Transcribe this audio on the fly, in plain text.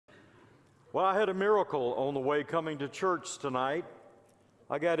Well, I had a miracle on the way coming to church tonight.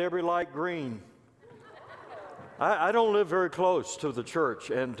 I got every light green. I don't live very close to the church,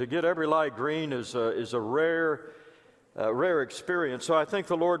 and to get every light green is a rare experience. So I think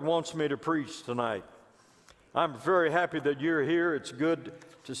the Lord wants me to preach tonight. I'm very happy that you're here. It's good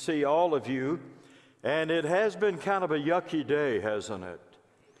to see all of you. And it has been kind of a yucky day, hasn't it?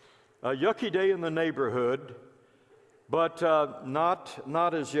 A yucky day in the neighborhood, but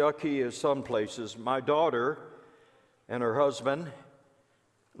not as yucky as some places. My daughter and her husband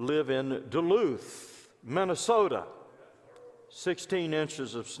live in Duluth, Minnesota. 16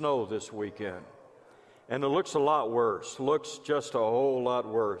 inches of snow this weekend. And it looks a lot worse. Looks just a whole lot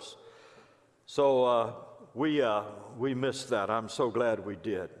worse. So we missed that. I'm so glad we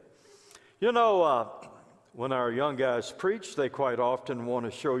did. You know, when our young guys preach, they quite often want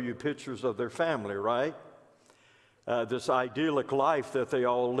to show you pictures of their family, right? This idyllic life that they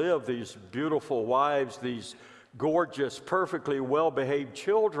all live, these beautiful wives, these gorgeous, perfectly well-behaved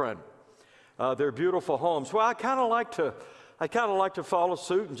children, their beautiful homes. Well, I kind of like to follow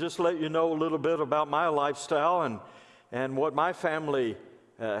suit and just let you know a little bit about my lifestyle and what my family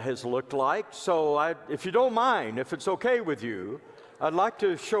has looked like. So if you don't mind, if it's okay with you, I'd like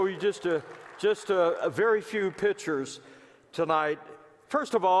to show you just a very few pictures tonight.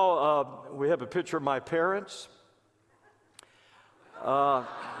 First of all, we have a picture of my parents.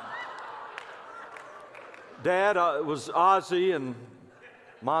 Dad was Ozzie and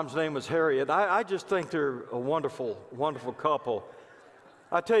Mom's name was Harriet. I just think they're a wonderful, wonderful couple.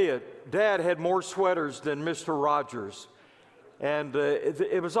 I tell you, Dad had more sweaters than Mr. Rogers. And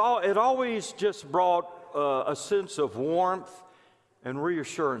it always just brought a sense of warmth and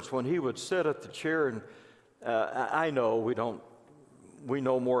reassurance when he would sit at the chair. And I know we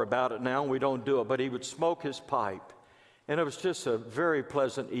know more about it now, and we don't do it, but he would smoke his pipe. And it was just a very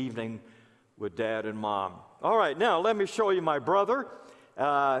pleasant evening with Dad and Mom. All right, now let me show you my brother.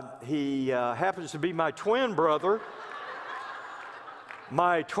 He happens to be my twin brother.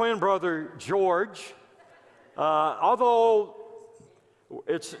 My twin brother, George. Although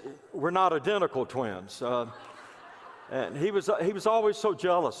we're not identical twins. And he was always so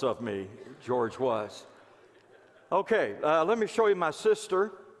jealous of me, George was. Okay, let me show you my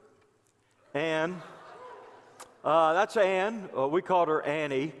sister, Ann. That's Ann. We called her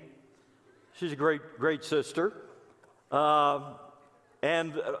Annie. She's a great sister.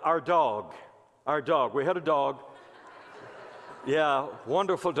 And our dog. We had a dog. Yeah,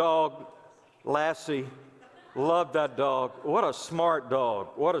 wonderful dog, Lassie. Loved that dog. What a smart dog.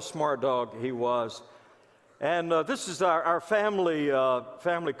 What a smart dog he was. And this is our family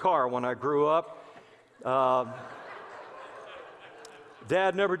car when I grew up.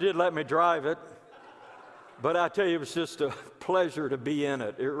 Dad never did let me drive it. But I tell you, it was just a pleasure to be in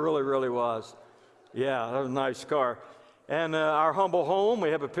it. It really, really was. Yeah, that was a nice car. And our humble home, we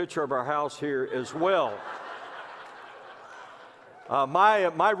have a picture of our house here as well.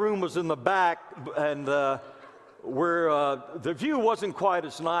 My room was in the back, and where the view wasn't quite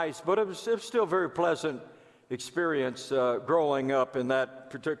as nice, but it was still a very pleasant experience growing up in that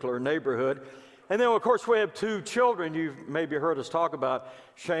particular neighborhood. And then, of course, we have two children. You've maybe heard us talk about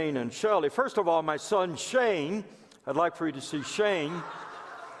Shane and Shelley. First of all, my son Shane. I'd like for you to see Shane.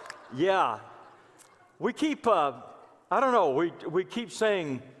 Yeah. We keep, we keep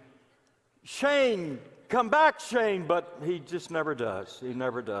saying, Shane, come back, Shane, but he just never does. He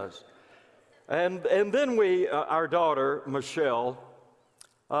never does. And then our daughter, Michelle,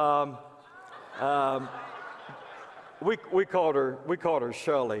 we called her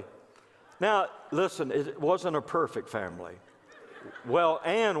Shelley. Now, listen, it wasn't a perfect family. Well,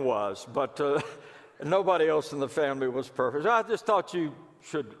 Ann was, but nobody else in the family was perfect. I just thought you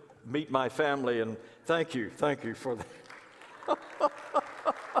should meet my family, and thank you for that.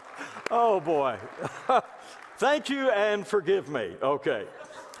 Oh, boy. Thank you and forgive me. Okay.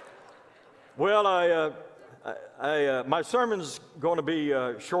 Well, my sermon's going to be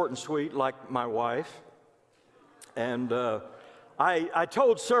short and sweet, like my wife. And I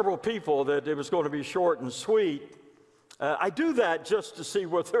told several people that it was going to be short and sweet. I do that just to see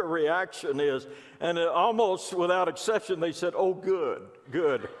what their reaction is. And almost without exception, they said, oh,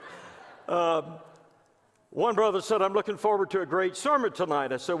 good. One brother said, I'm looking forward to a great sermon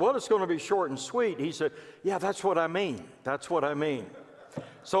tonight. I said, well, it's going to be short and sweet. He said, yeah, that's what I mean. That's what I mean.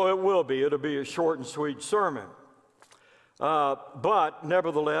 So it will be. It'll be a short and sweet sermon. But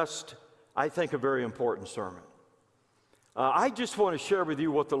nevertheless, I think a very important sermon. I just want to share with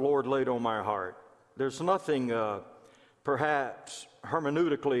you what the Lord laid on my heart. There's nothing perhaps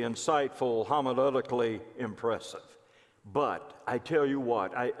hermeneutically insightful, homiletically impressive. But I tell you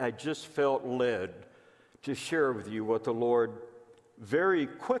what, I just felt led to share with you what the Lord very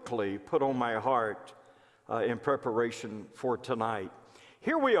quickly put on my heart in preparation for tonight.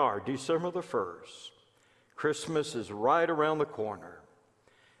 Here we are, December the 1st. Christmas is right around the corner.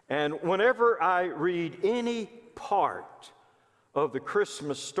 And whenever I read any part of the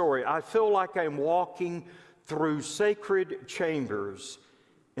Christmas story, I feel like I'm walking through sacred chambers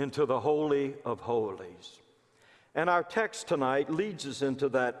into the Holy of Holies. And our text tonight leads us into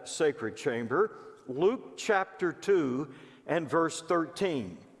that sacred chamber, Luke chapter 2 and verse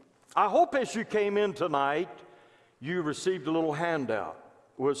 13. I hope as you came in tonight, you received a little handout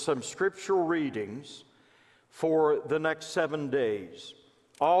with some scriptural readings for the next 7 days.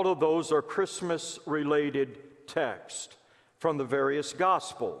 All of those are Christmas-related texts from the various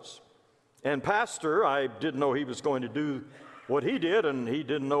Gospels. And Pastor, I didn't know he was going to do what he did, and he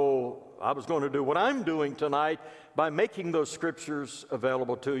didn't know I was going to do what I'm doing tonight by making those scriptures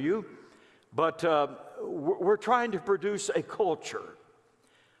available to you. But we're trying to produce a culture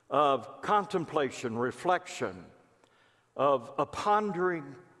of contemplation, reflection, of a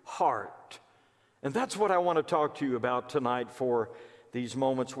pondering heart. And that's what I want to talk to you about tonight for these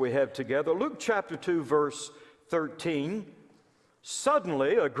moments we have together. Luke chapter 2, verse 13.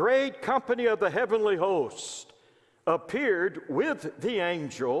 Suddenly, a great company of the heavenly host appeared with the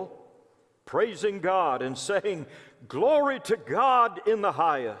angel, praising God and saying, "Glory to God in the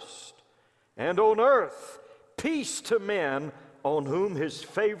highest, and on earth peace to men on whom his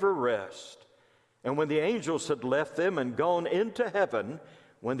favor rests." And when the angels had left them and gone into heaven,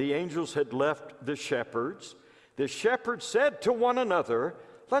 when the angels had left the shepherds said to one another,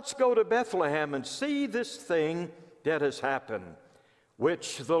 "Let's go to Bethlehem and see this thing that has happened,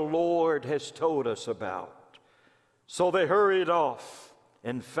 which the Lord has told us about." So they hurried off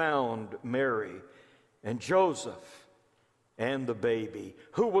and found Mary and Joseph and the baby,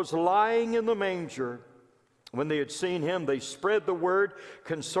 who was lying in the manger. When they had seen him, they spread the word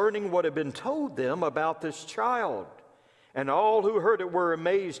concerning what had been told them about this child. And all who heard it were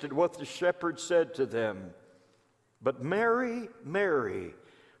amazed at what the shepherds said to them. But Mary, Mary,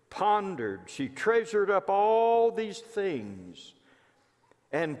 pondered, she treasured up all these things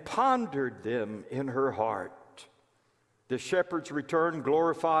and pondered them in her heart. The shepherds returned,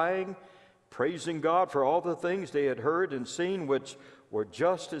 glorifying, praising God for all the things they had heard and seen, which were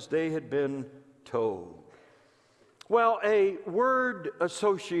just as they had been told. Well, a word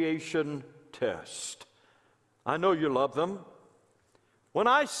association test. I know you love them. When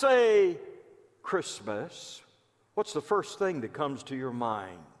I say Christmas, what's the first thing that comes to your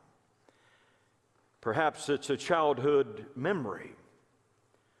mind? Perhaps it's a childhood memory,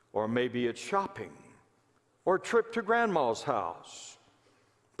 or maybe it's shopping, or a trip to grandma's house.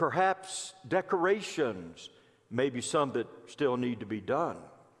 Perhaps decorations, maybe some that still need to be done.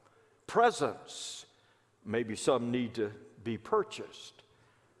 Presents, maybe some need to be purchased.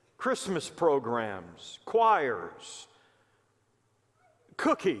 Christmas programs, choirs,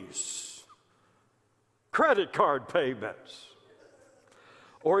 cookies, credit card payments.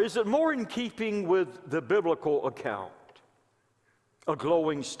 Or is it more in keeping with the biblical account? A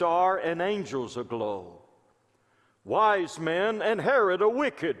glowing star and angels aglow, wise men and Herod a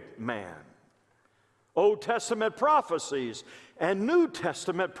wicked man, Old Testament prophecies and New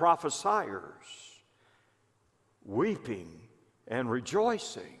Testament prophesiers, weeping and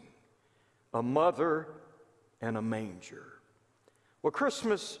rejoicing, a mother and a manger. Well,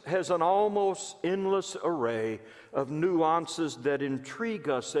 Christmas has an almost endless array of nuances that intrigue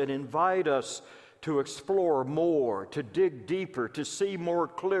us and invite us to explore more, to dig deeper, to see more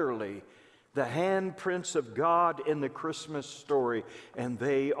clearly the handprints of God in the Christmas story, and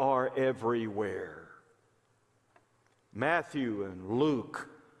they are everywhere. Matthew and Luke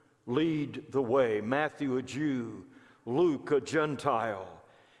lead the way. Matthew, a Jew, Luke, a Gentile.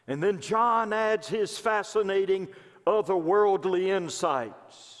 And then John adds his fascinating otherworldly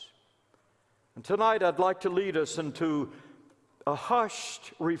insights. And tonight I'd like to lead us into a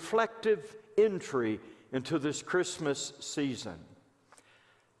hushed, reflective entry into this Christmas season.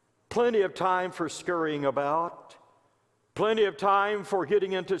 Plenty of time for scurrying about, plenty of time for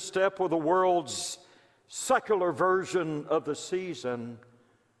getting into step with the world's secular version of the season,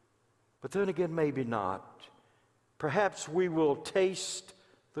 but then again, maybe not. Perhaps we will taste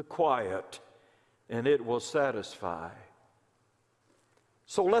the quiet and it will satisfy.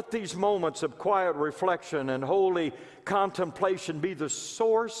 So let these moments of quiet reflection and holy contemplation be the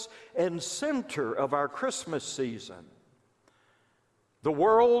source and center of our Christmas season. The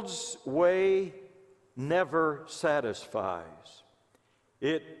world's way never satisfies.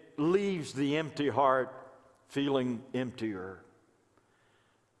 It leaves the empty heart feeling emptier.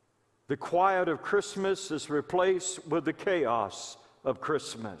 The quiet of Christmas is replaced with the chaos of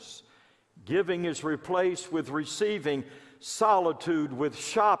Christmas. Giving is replaced with receiving, solitude with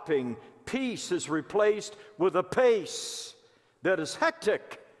shopping. Peace is replaced with a pace that is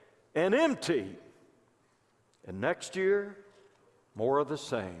hectic and empty. And next year, more of the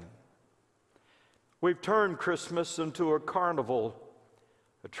same. We've turned Christmas into a carnival,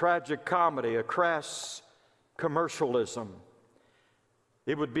 a tragic comedy, a crass commercialism.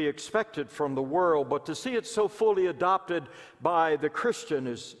 It would be expected from the world, but to see it so fully adopted by the Christian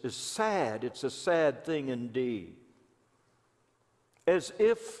is sad. It's a sad thing indeed. As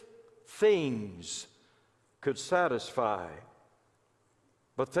if things could satisfy.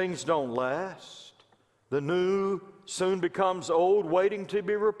 But things don't last. The new soon becomes old, waiting to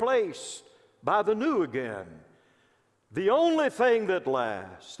be replaced by the new again. The only thing that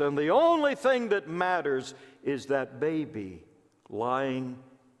lasts and the only thing that matters is that baby lying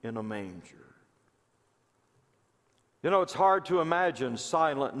in a manger. You know, it's hard to imagine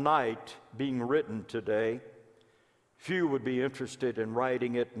Silent Night being written today. Few would be interested in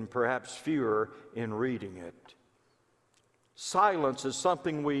writing it, and perhaps fewer in reading it. Silence is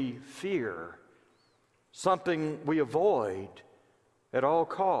something we fear, something we avoid at all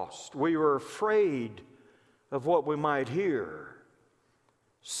costs. We are afraid of what we might hear.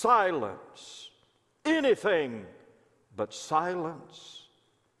 Silence, anything but silence.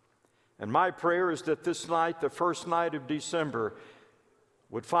 And my prayer is that this night, the first night of December,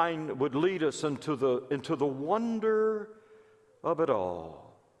 would lead us into the wonder of it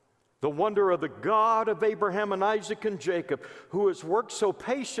all. The wonder of the God of Abraham and Isaac and Jacob, who has worked so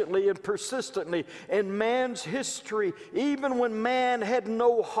patiently and persistently in man's history, even when man had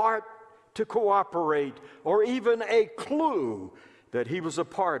no heart to cooperate or even a clue that he was a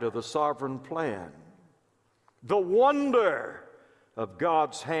part of the sovereign plan. The wonder of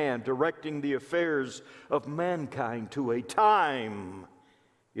God's hand directing the affairs of mankind to a time,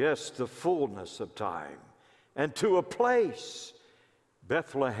 yes, the fullness of time, and to a place,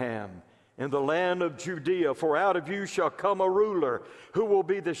 Bethlehem, in the land of Judea. For out of you shall come a ruler who will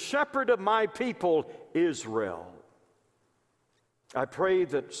be the shepherd of my people, Israel. I pray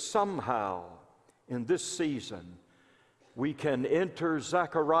that somehow in this season we can enter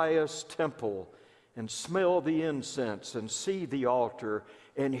Zechariah's temple and smell the incense and see the altar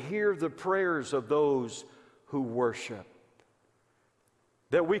and hear the prayers of those who worship.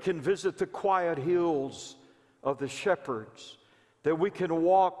 That we can visit the quiet hills of the shepherds, that we can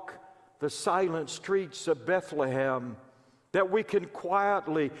walk the silent streets of Bethlehem, that we can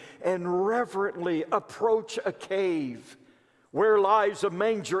quietly and reverently approach a cave where lies a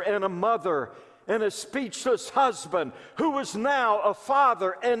manger and a mother and a speechless husband who is now a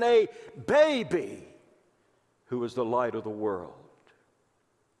father and a baby who is the light of the world.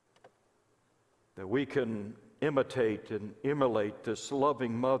 That we can imitate and emulate this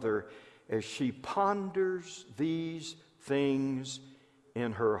loving mother as she ponders these things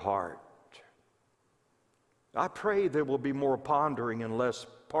in her heart. I pray there will be more pondering and less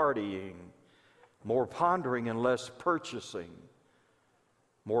partying, more pondering and less purchasing,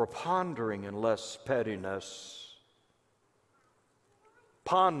 more pondering and less pettiness.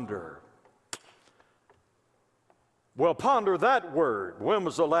 Ponder. Well, ponder that word. When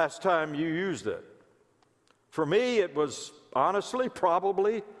was the last time you used it? For me, it was honestly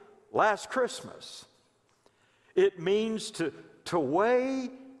probably last Christmas. It means to weigh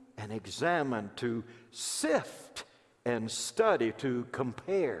and examine, to sift and study, to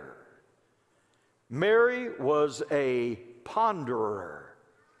compare. Mary was a ponderer.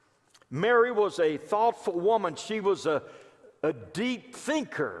 Mary was a thoughtful woman. She was a deep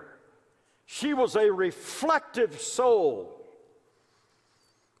thinker. She was a reflective soul.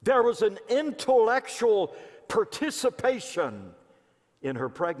 There was an intellectual participation in her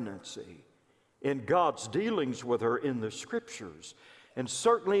pregnancy, in God's dealings with her in the Scriptures, and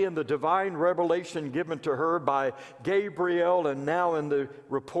certainly in the divine revelation given to her by Gabriel and now in the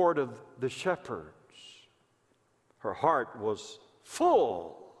report of the shepherds. Her heart was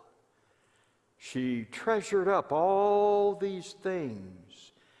full. She treasured up all these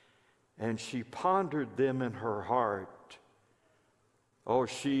things, and she pondered them in her heart. Oh,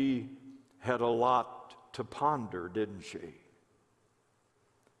 she had a lot to ponder, didn't she?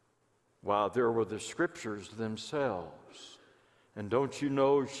 While there were the Scriptures themselves. And don't you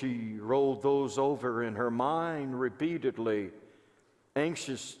know, she rolled those over in her mind repeatedly,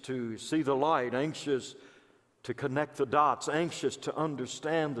 anxious to see the light, anxious to connect the dots, anxious to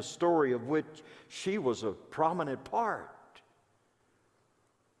understand the story of which she was a prominent part.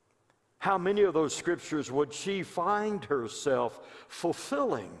 How many of those scriptures would she find herself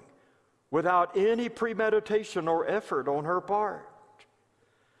fulfilling without any premeditation or effort on her part?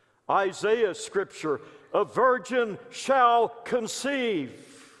 Isaiah's scripture, a virgin shall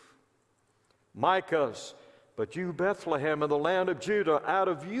conceive. Micah's, but you, Bethlehem, in the land of Judah, out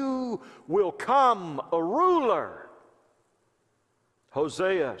of you will come a ruler.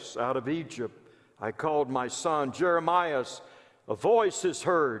 Hosea's, out of Egypt I called my son. Jeremiah's, a voice is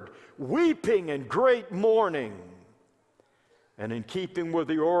heard, weeping and great mourning. And in keeping with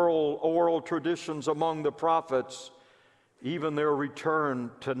the oral traditions among the prophets, even their return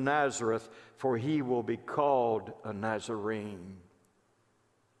to Nazareth, for he will be called a Nazarene.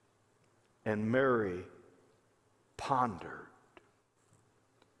 And Mary pondered.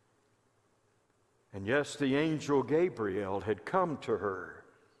 And yes, the angel Gabriel had come to her.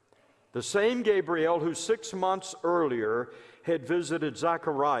 The same Gabriel who 6 months earlier had visited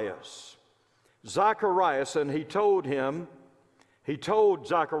Zacharias. And he told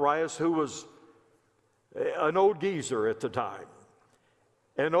Zacharias, who was an old geezer at the time,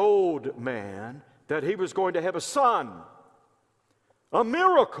 an old man, that he was going to have a son, a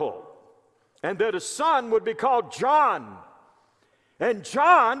miracle, and that his son would be called John. And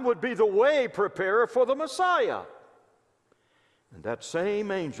John would be the way preparer for the Messiah. And that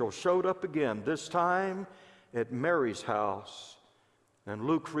same angel showed up again, this time at Mary's house. And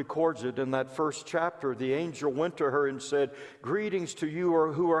Luke records it in that first chapter. The angel went to her and said, "Greetings to you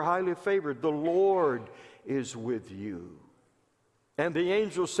who are highly favored. The Lord is with you." And the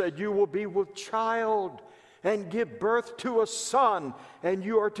angel said, "You will be with child and give birth to a son, and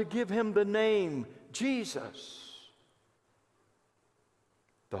you are to give him the name Jesus.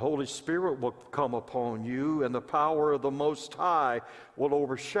 The Holy Spirit will come upon you, and the power of the Most High will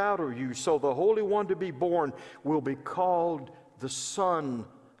overshadow you. So the Holy One to be born will be called the Son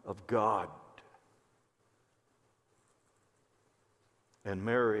of God." And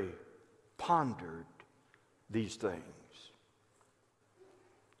Mary pondered these things.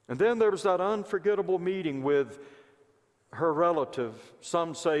 And then there was that unforgettable meeting with her relative.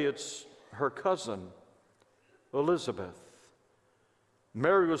 Some say it's her cousin, Elizabeth.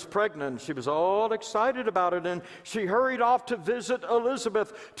 Mary was pregnant. She was all excited about it, and she hurried off to visit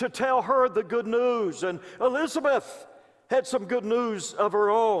Elizabeth to tell her the good news. And Elizabeth had some good news of her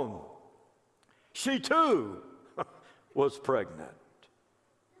own. She too was pregnant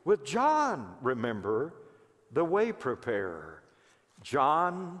with John, remember, the way preparer,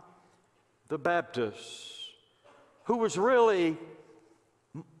 John the Baptist, who was really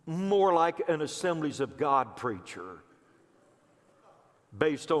more like an Assemblies of God preacher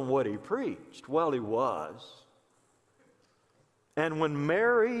based on what he preached. Well, he was. And when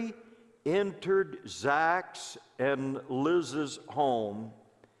Mary entered Zach's and Liz's home,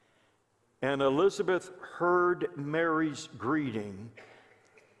 and Elizabeth heard Mary's greeting,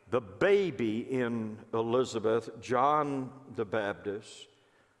 the baby in Elizabeth, John the Baptist,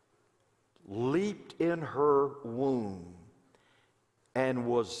 leaped in her womb and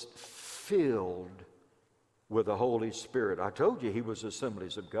was filled with the Holy Spirit. I told you he was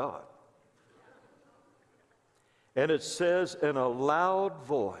Assemblies of God. And it says, in a loud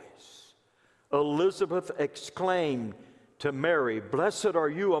voice, Elizabeth exclaimed to Mary, "Blessed are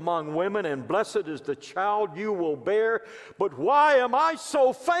you among women, and blessed is the child you will bear. But why am I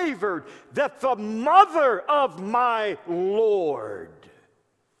so favored that the mother of my Lord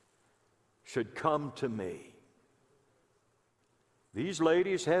should come to me?" These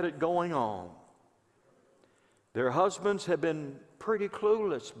ladies had it going on. Their husbands have been pretty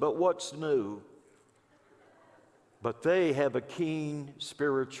clueless, but what's new? But they have a keen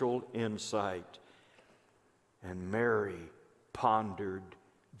spiritual insight. And Mary pondered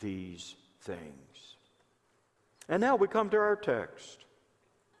these things. And now we come to our text.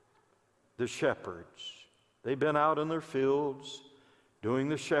 The shepherds. They've been out in their fields doing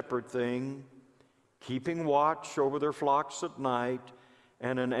the shepherd thing, keeping watch over their flocks at night.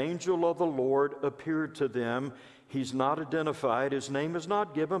 And an angel of the Lord appeared to them. He's not identified. His name is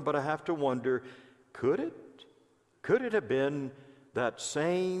not given, but I have to wonder, could it? Could it have been that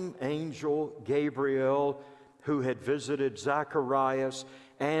same angel, Gabriel, who had visited Zacharias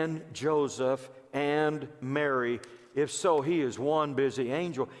and Joseph and Mary? If so, he is one busy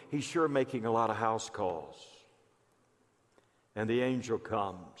angel. He's sure making a lot of house calls. And the angel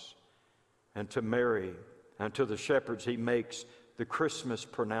comes, and to Mary and to the shepherds he makes the Christmas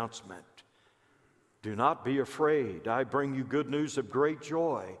pronouncement. "Do not be afraid. I bring you good news of great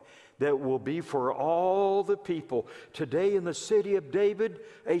joy that will be for all the people. Today in the city of David,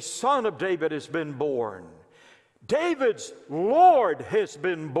 a son of David has been born. David's Lord has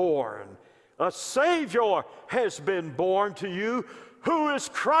been born. A Savior has been born to you, who is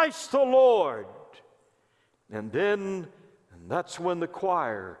Christ the Lord. And that's when the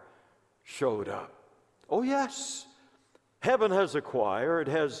choir showed up. Oh yes, heaven has a choir. It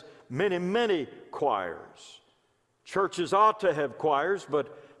has many, many choirs. Churches ought to have choirs,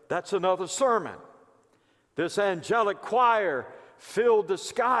 but that's another sermon. This angelic choir filled the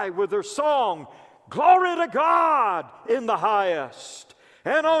sky with their song, "Glory to God in the highest,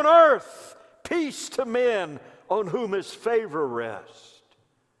 and on earth peace to men on whom his favor rests."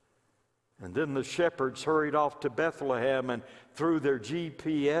 And then the shepherds hurried off to Bethlehem, and through their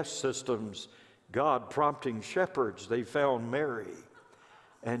GPS systems, God prompting shepherds, they found Mary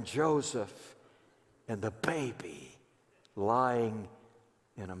and Joseph and the baby lying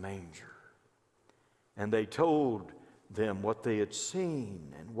in a manger. And they told them what they had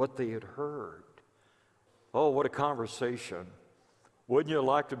seen and what they had heard. Oh, what a conversation. Wouldn't you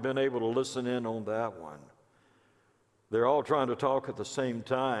like to have been able to listen in on that one? They're all trying to talk at the same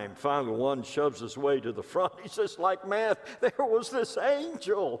time. Finally, one shoves his way to the front. He says, like man, there was this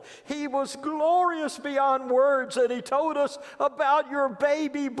angel. He was glorious beyond words, and he told us about your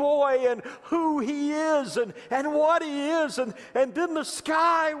baby boy and who he is and what he is. And then the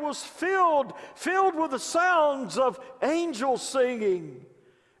sky was filled with the sounds of angels singing.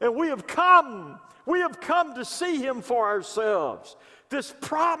 And we have come to see him for ourselves. This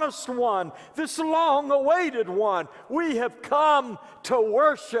promised one, this long-awaited one, we have come to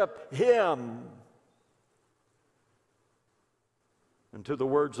worship him. And to the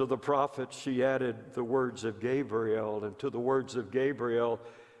words of the prophet, she added the words of Gabriel. And to the words of Gabriel,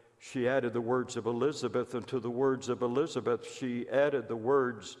 she added the words of Elizabeth. And to the words of Elizabeth, she added the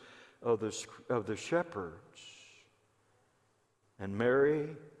words of the shepherds. And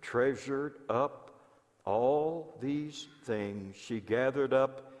Mary treasured up all these things. She gathered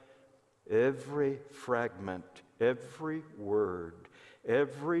up every fragment, every word,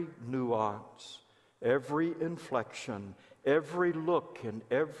 every nuance, every inflection, every look in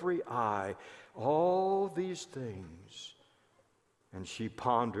every eye, all these things, and she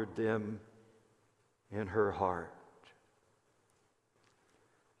pondered them in her heart.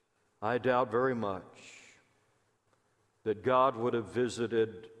 I doubt very much that God would have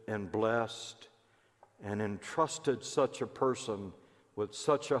visited and blessed and entrusted such a person with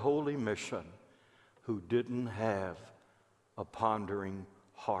such a holy mission who didn't have a pondering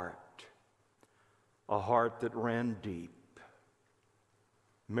heart, a heart that ran deep.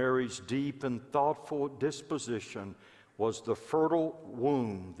 Mary's deep and thoughtful disposition was the fertile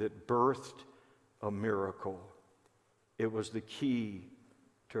womb that birthed a miracle. It was the key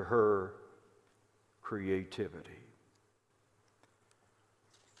to her creativity.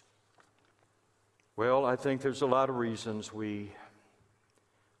 Well, I think there's a lot of reasons we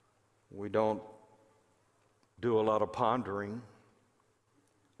don't do a lot of pondering,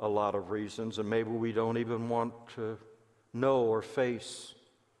 a lot of reasons, and maybe we don't even want to know or face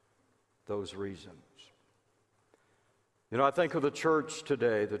those reasons. You know, I think of the church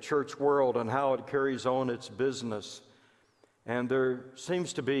today, the church world, and how it carries on its business, and there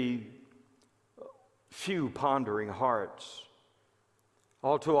seems to be few pondering hearts.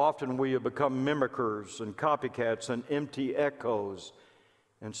 All too often we have become mimickers and copycats and empty echoes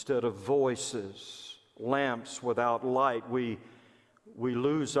instead of voices, lamps without light. We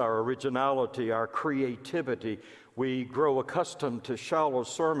lose our originality, our creativity. We grow accustomed to shallow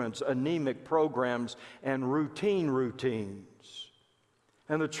sermons, anemic programs, and routines.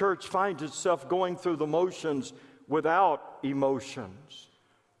 And the church finds itself going through the motions without emotions.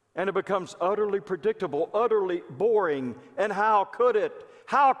 And it becomes utterly predictable, utterly boring. And how could it?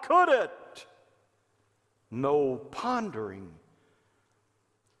 How could it? No pondering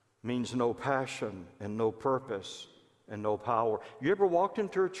means no passion and no purpose and no power. You ever walked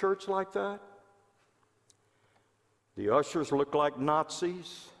into a church like that? The ushers look like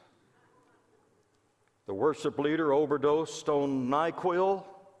Nazis. The worship leader overdosed on NyQuil.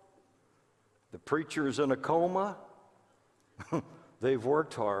 The preacher's in a coma. They've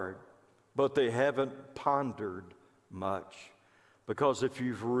worked hard, but they haven't pondered much. Because if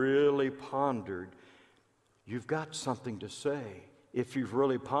you've really pondered, you've got something to say. If you've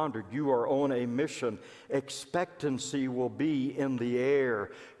really pondered, you are on a mission. Expectancy will be in the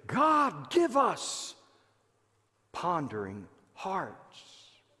air. God, give us pondering hearts.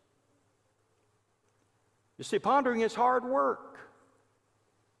 You see, pondering is hard work,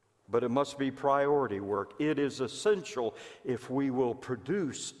 but it must be priority work. It is essential if we will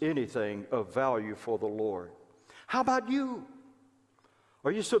produce anything of value for the Lord. How about you?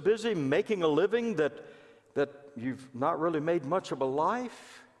 Are you so busy making a living that you've not really made much of a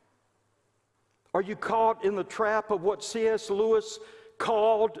life? Are you caught in the trap of what C.S. Lewis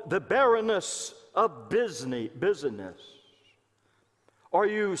called the barrenness of busyness? Are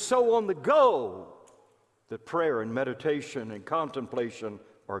you so on the go that prayer and meditation and contemplation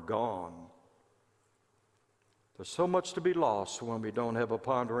are gone? There's so much to be lost when we don't have a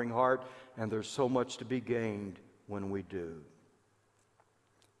pondering heart, and there's so much to be gained when we do.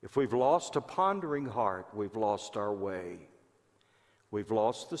 If we've lost a pondering heart, we've lost our way. We've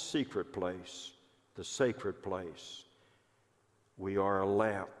lost the secret place, the sacred place. We are a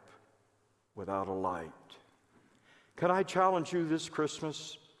lamp without a light. Can I challenge you this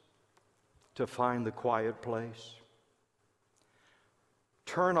Christmas to find the quiet place?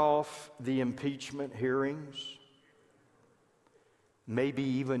 Turn off the impeachment hearings, maybe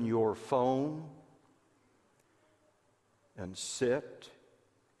even your phone, and sit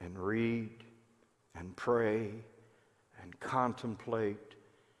and read and pray and contemplate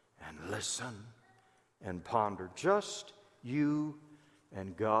and listen and ponder. Just you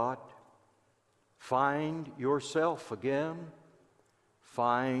and God. Find yourself again.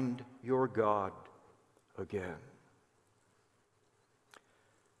 Find your God again.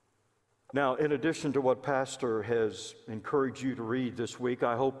 Now, in addition to what Pastor has encouraged you to read this week,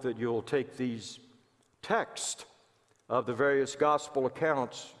 I hope that you'll take these texts of the various gospel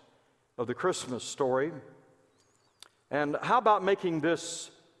accounts of the Christmas story, and how about making this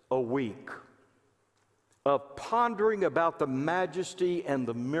a week of pondering about the majesty and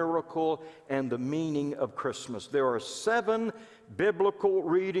the miracle and the meaning of Christmas. There are 7 biblical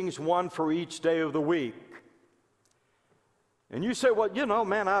readings, one for each day of the week. And you say, well, you know,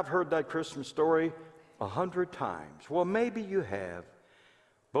 man, I've heard that Christmas story 100 times. Well, maybe you have,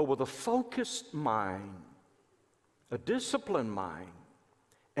 but with a focused mind, a disciplined mind,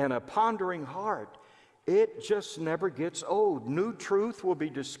 and a pondering heart, it just never gets old. New truth will be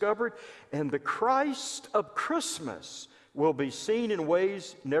discovered, and the Christ of Christmas will be seen in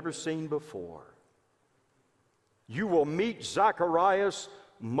ways never seen before. You will meet Zacharias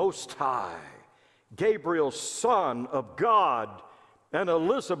Most High, Gabriel's Son of God, and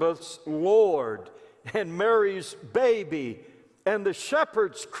Elizabeth's Lord, and Mary's baby, and the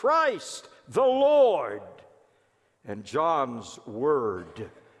shepherd's Christ, the Lord, and John's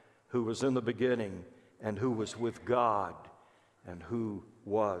Word, who was in the beginning, and who was with God, and who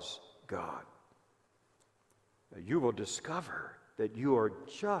was God. You will discover that you are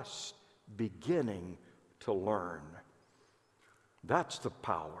just beginning to learn. That's the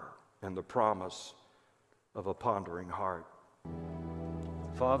power and the promise of a pondering heart.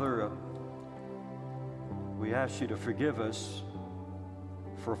 Father, we ask you to forgive us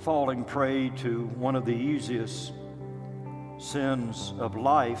for falling prey to one of the easiest sins of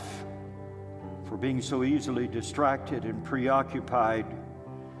life, for being so easily distracted and preoccupied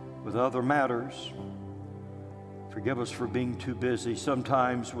with other matters. Forgive us for being too busy,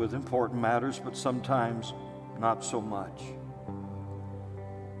 sometimes with important matters, but sometimes not so much.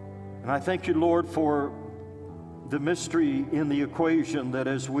 And I thank you, Lord, for the mystery in the equation, that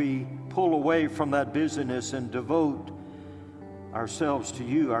as we pull away from that busyness and devote ourselves to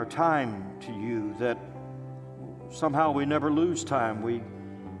you, our time to you, that somehow we never lose time. We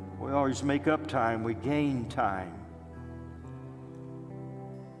always make up time. We gain time.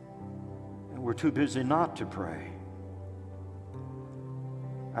 And we're too busy not to pray.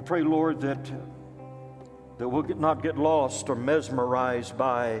 I pray, Lord, that we'll not get lost or mesmerized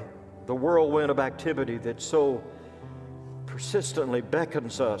by the whirlwind of activity that so persistently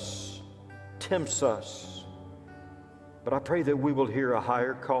beckons us, tempts us. But I pray that we will hear a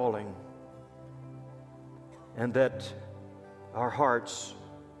higher calling, and that our hearts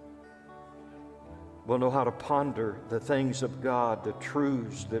will know how to ponder the things of God, the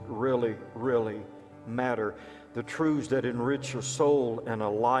truths that really, really matter, the truths that enrich a soul and a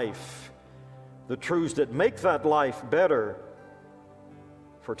life, the truths that make that life better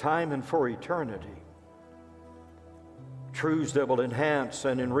for time and for eternity, truths that will enhance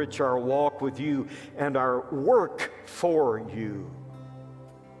and enrich our walk with you and our work for you.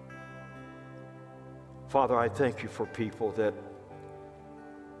 Father, I thank you for people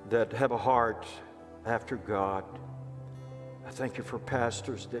that have a heart after God. I thank you for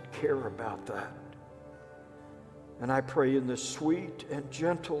pastors that care about that. And I pray in this sweet and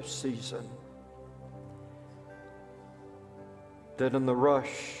gentle season that in the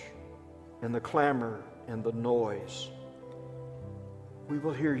rush, in the clamor, and the noise, we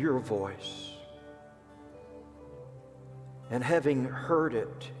will hear your voice. And having heard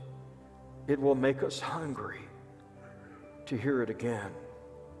it, it will make us hungry to hear it again,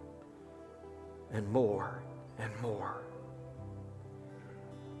 and more and more.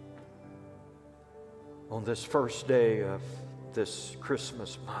 on this first day of this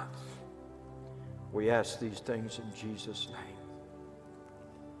Christmas month. We ask these things in Jesus' name.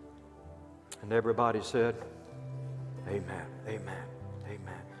 And everybody said, amen, amen,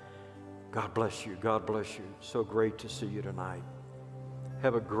 amen. God bless you. God bless you. So great to see you tonight.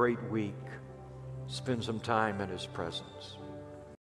 Have a great week. Spend some time in His presence.